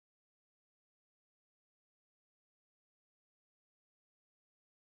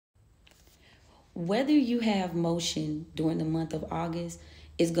whether you have motion during the month of August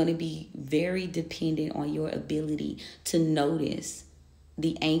is going to be very dependent on your ability to notice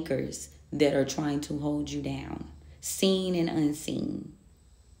the anchors that are trying to hold you down, seen and unseen.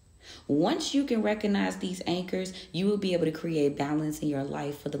 Once you can recognize these anchors, you will be able to create balance in your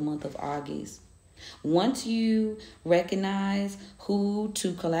life for the month of August. Once you recognize who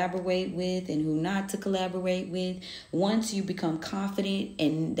to collaborate with and who not to collaborate with, once you become confident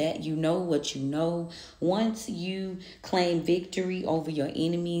in that you know what you know, once you claim victory over your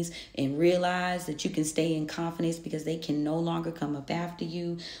enemies and realize that you can stay in confidence because they can no longer come up after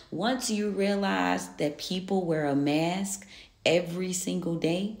you, once you realize that people wear a mask every single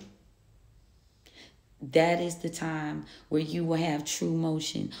day, that is the time where you will have true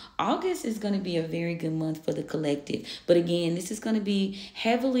motion. August is going to be a very good month for the collective. But again, this is going to be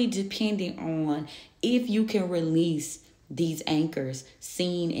heavily dependent on if you can release these anchors,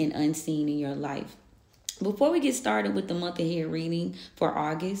 seen and unseen in your life. Before we get started with the month ahead reading for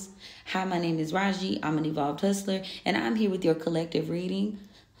August, hi, my name is Raji. I'm an Evolved Hustler, and I'm here with your collective reading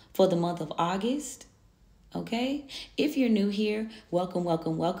for the month of August. Okay, if you're new here, welcome,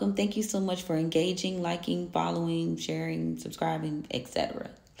 welcome, welcome. Thank you so much for engaging, liking, following, sharing, subscribing, etc.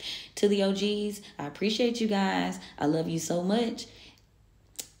 To the OGs, I appreciate you guys. I love you so much.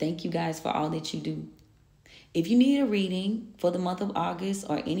 Thank you guys for all that you do. If you need a reading for the month of August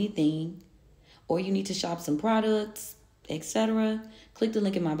or anything, or you need to shop some products, etc., click the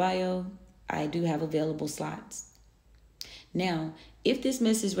link in my bio. I do have available slots. Now, if this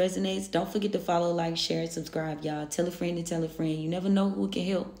message resonates, don't forget to follow, like, share, and subscribe, y'all. Tell a friend to tell a friend. You never know who can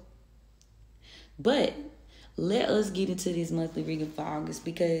help. But let us get into this monthly reading for August,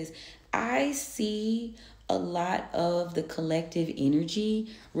 because I see a lot of the collective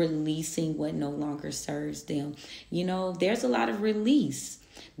energy releasing what no longer serves them. You know, there's a lot of release.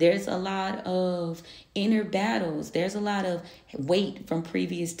 There's a lot of inner battles. There's a lot of weight from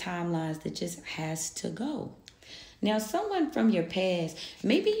previous timelines that just has to go. Now, someone from your past,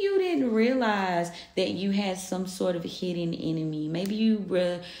 maybe you didn't realize that you had some sort of hidden enemy. Maybe you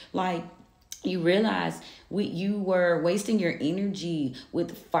were you realized you were wasting your energy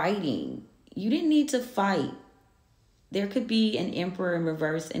with fighting. You didn't need to fight. There could be an Emperor in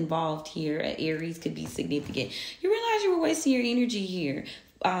reverse involved here. Aries could be significant. You realize you were wasting your energy here.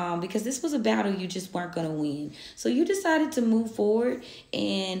 Because this was a battle you just weren't going to win. So you decided to move forward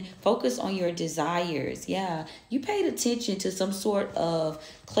and focus on your desires. Yeah, you paid attention to some sort of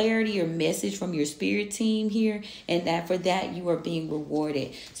clarity or message from your spirit team here, and that for that you are being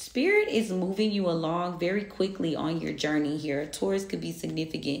rewarded. Spirit is moving you along very quickly on your journey here. Taurus could be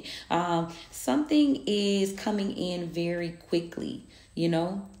significant. Something is coming in very quickly, you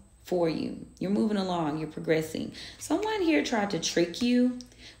know, for you. You're moving along, you're progressing. Someone here tried to trick you,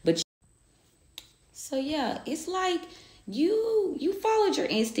 but so yeah, it's like you followed your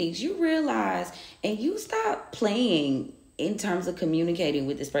instincts. You realized, and you stopped playing in terms of communicating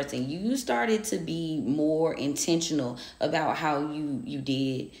with this person. You started to be more intentional about how you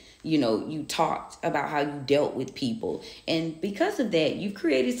did. You know, you talked about how you dealt with people. And because of that, you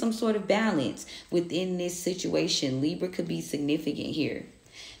created some sort of balance within this situation. Libra could be significant here.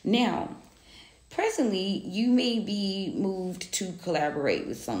 Now, presently, you may be moved to collaborate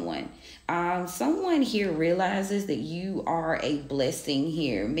with someone. Someone here realizes that you are a blessing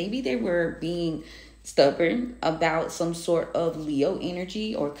here. Maybe they were being stubborn about some sort of Leo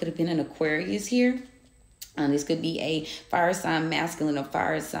energy, or it could have been an Aquarius here. This could be a fire sign masculine, a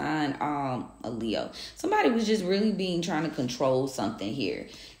fire sign, a Leo. Somebody was just really trying to control something here.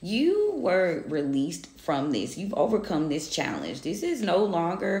 You were released from this. You've overcome this challenge. This is no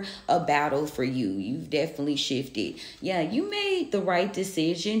longer a battle for you. You've definitely shifted. Yeah, you made the right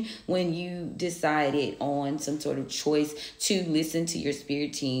decision when you decided on some sort of choice to listen to your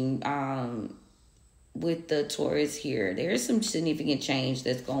spirit team. With the Taurus here, there's some significant change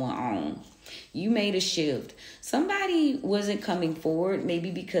that's going on. You made a shift. Somebody wasn't coming forward,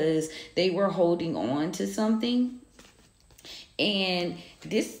 maybe because they were holding on to something. And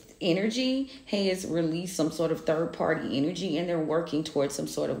this energy has released some sort of third-party energy, and they're working towards some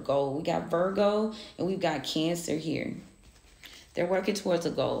sort of goal. We got Virgo and we've got Cancer here. They're working towards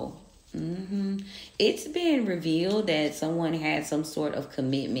a goal. It's been revealed that someone had some sort of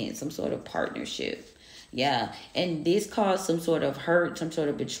commitment, some sort of partnership. Yeah, and this caused some sort of hurt, some sort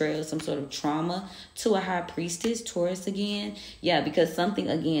of betrayal, some sort of trauma to a high priestess, Taurus again. Yeah, because something,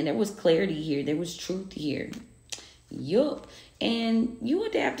 again, there was clarity here. There was truth here. Yup. And you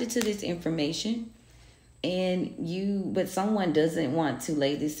adapted to this information. But someone doesn't want to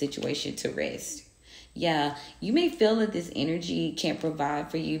lay this situation to rest. Yeah, you may feel that this energy can't provide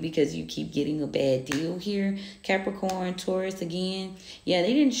for you because you keep getting a bad deal here. Capricorn, Taurus again. Yeah,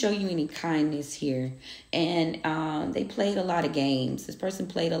 they didn't show you any kindness here. And they played a lot of games. This person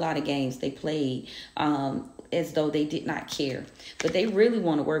played a lot of games. They played as though they did not care. But they really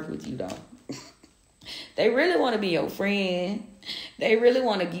want to work with you, though. They really want to be your friend. They really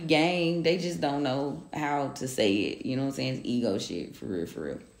want to give game. They just don't know how to say it. You know what I'm saying? It's ego shit, for real, for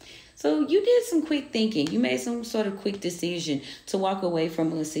real. So you did some quick thinking. You made some sort of quick decision to walk away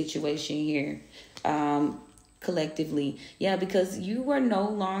from a situation here. Collectively. Yeah, because you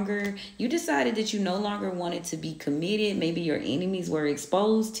decided that you no longer wanted to be committed. Maybe your enemies were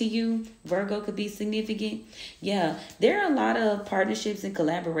exposed to you. Virgo could be significant. Yeah, there are a lot of partnerships and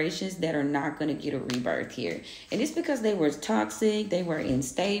collaborations that are not going to get a rebirth here. And it's because they were toxic, they were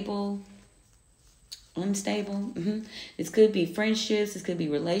unstable. This could be friendships, this could be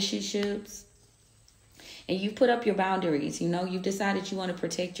relationships. And you put up your boundaries, you've decided you want to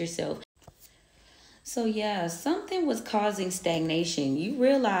protect yourself. So yeah, something was causing stagnation. You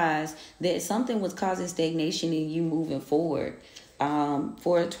realize that something was causing stagnation in you moving forward.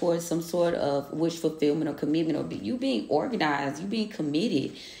 Towards some sort of wish fulfillment or commitment, or you being organized, you being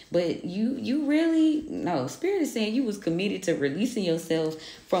committed. But you really, no, Spirit is saying you was committed to releasing yourself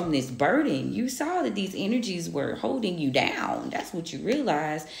from this burden. You saw that these energies were holding you down. That's what you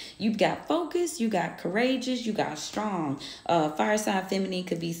realized. You got focused, you got courageous, you got strong. Fire sign feminine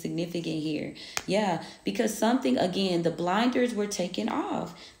could be significant here. Yeah, because something, again, the blinders were taken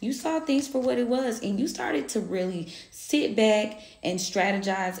off. You saw things for what it was, and you started to really sit back and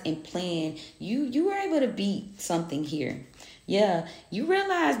strategize and plan. You were able to beat something here. Yeah, you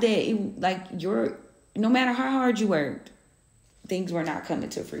realize that no matter how hard you worked, things were not coming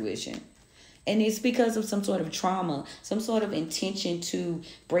to fruition. And it's because of some sort of trauma, some sort of intention to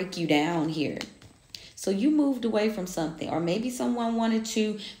break you down here. So you moved away from something, or maybe someone wanted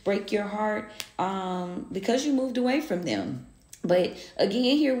to break your heart because you moved away from them. But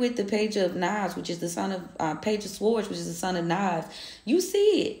again, here with the Page of Knives, which is the son of Page of Swords, which is the son of Knives, you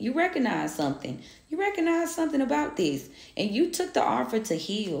see it. You recognize something. You recognize something about this. And you took the offer to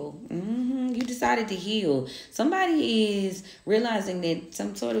heal. You decided to heal. Somebody is realizing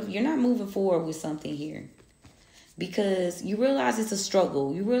that you're not moving forward with something here. Because you realize it's a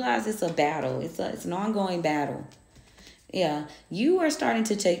struggle. You realize it's a battle. It's an ongoing battle. Yeah, you are starting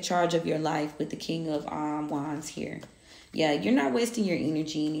to take charge of your life with the King of Wands here. Yeah, you're not wasting your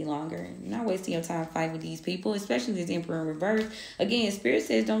energy any longer. You're not wasting your time fighting with these people, especially this Emperor in reverse. Again, Spirit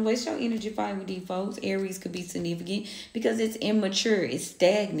says don't waste your energy fighting with these folks. Aries could be significant because it's immature, it's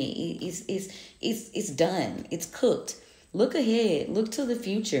stagnant, it's done, it's cooked. Look ahead, look to the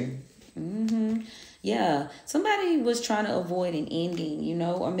future. Yeah, somebody was trying to avoid an ending,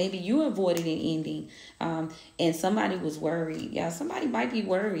 or maybe you avoided an ending, and somebody was worried. Yeah, somebody might be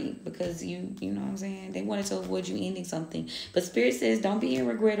worried because you know what I'm saying? They wanted to avoid you ending something. But Spirit says don't be in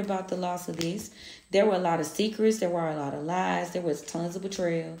regret about the loss of this. There were a lot of secrets. There were a lot of lies. There was tons of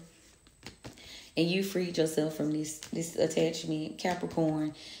betrayal. And you freed yourself from this attachment,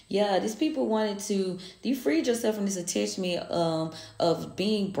 Capricorn. Yeah, these people you freed yourself from this attachment of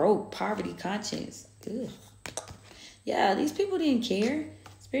being broke, poverty conscious. Ugh. Yeah, these people didn't care.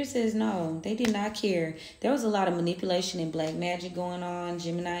 Spirit says no, they did not care. There was a lot of manipulation and black magic going on,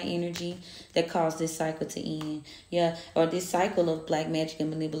 Gemini energy, that caused this cycle to end. Yeah, or this cycle of black magic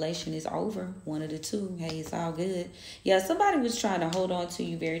and manipulation is over. One of the two. Hey, it's all good. Yeah, somebody was trying to hold on to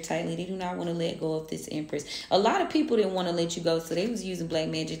you very tightly. They do not want to let go of this Empress. A lot of people didn't want to let you go, so they was using black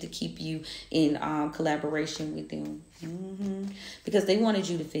magic to keep you in collaboration with them. Because they wanted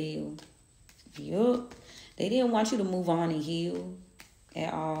you to fail. Yup. They didn't want you to move on and heal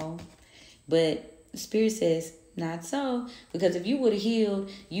at all. But Spirit says not so, because if you would have healed,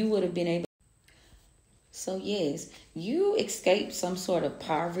 you would have been able. So yes, you escaped some sort of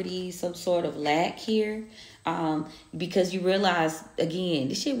poverty, some sort of lack here, because you realize, again,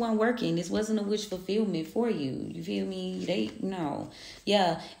 this shit wasn't working. This wasn't a wish fulfillment for you. You feel me?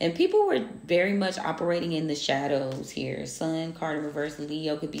 Yeah, and people were very much operating in the shadows here. Sun, card in reverse,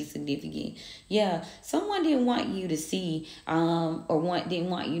 Leo could be significant. Yeah, someone didn't want you to see, didn't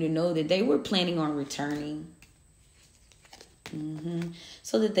want you to know that they were planning on returning.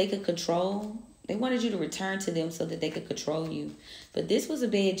 So that they could control. They wanted you to return to them so that they could control you. But this was a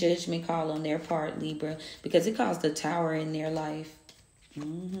bad judgment call on their part, Libra, because it caused a tower in their life.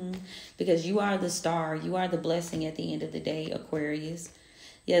 Because you are the star. You are the blessing at the end of the day, Aquarius.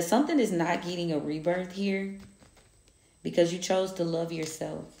 Yeah, something is not getting a rebirth here because you chose to love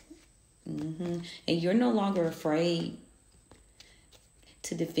yourself. And you're no longer afraid.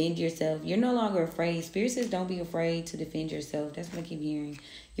 to defend yourself. You're no longer afraid. Spirit says don't be afraid to defend yourself. That's what I keep hearing.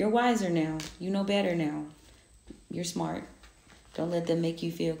 You're wiser now. You know better now. You're smart. Don't let them make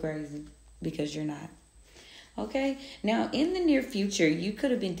you feel crazy because you're not. Okay, now in the near future, you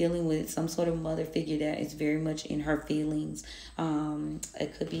could have been dealing with some sort of mother figure that is very much in her feelings.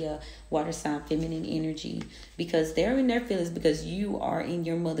 It could be a water sign, feminine energy, because they're in their feelings because you are in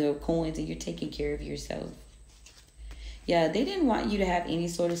your mother of coins and you're taking care of yourself. Yeah, they didn't want you to have any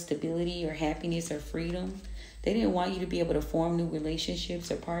sort of stability or happiness or freedom. They didn't want you to be able to form new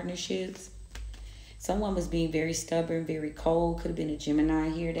relationships or partnerships. Someone was being very stubborn, very cold. Could have been a Gemini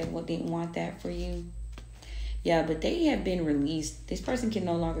here that didn't want that for you. Yeah, but they have been released. This person can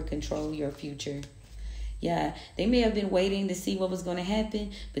no longer control your future. Yeah, they may have been waiting to see what was going to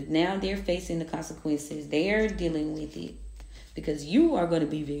happen, but now they're facing the consequences. They're dealing with it because you are going to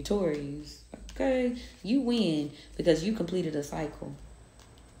be victorious. Okay? You win because you completed a cycle.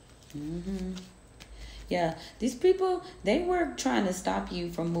 Yeah, these people, they were trying to stop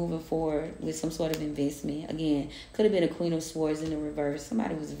you from moving forward with some sort of investment. Again, could have been a Queen of Swords in the reverse.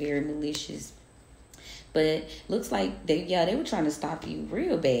 Somebody was very malicious. But looks like they were trying to stop you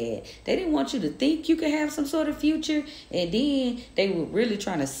real bad. They didn't want you to think you could have some sort of future. And then they were really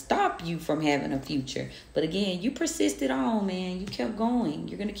trying to stop you from having a future. But again, you persisted on, man. You kept going.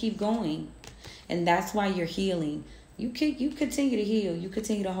 You're going to keep going. And that's why you're healing. You continue to heal. You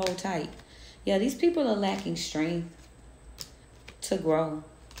continue to hold tight. Yeah, these people are lacking strength to grow.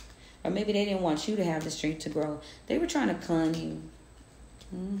 Or maybe they didn't want you to have the strength to grow. They were trying to con you.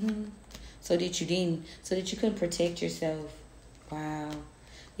 So that you couldn't protect yourself. Wow.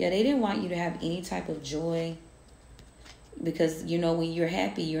 Yeah, they didn't want you to have any type of joy. Because, when you're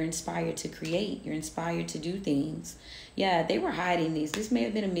happy, you're inspired to create. You're inspired to do things. Yeah, they were hiding this. This may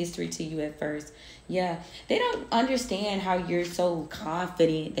have been a mystery to you at first. Yeah, they don't understand how you're so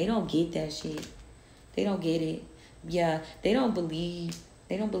confident. They don't get that shit. They don't get it. Yeah, they don't believe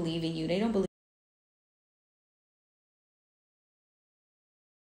in you. They don't believe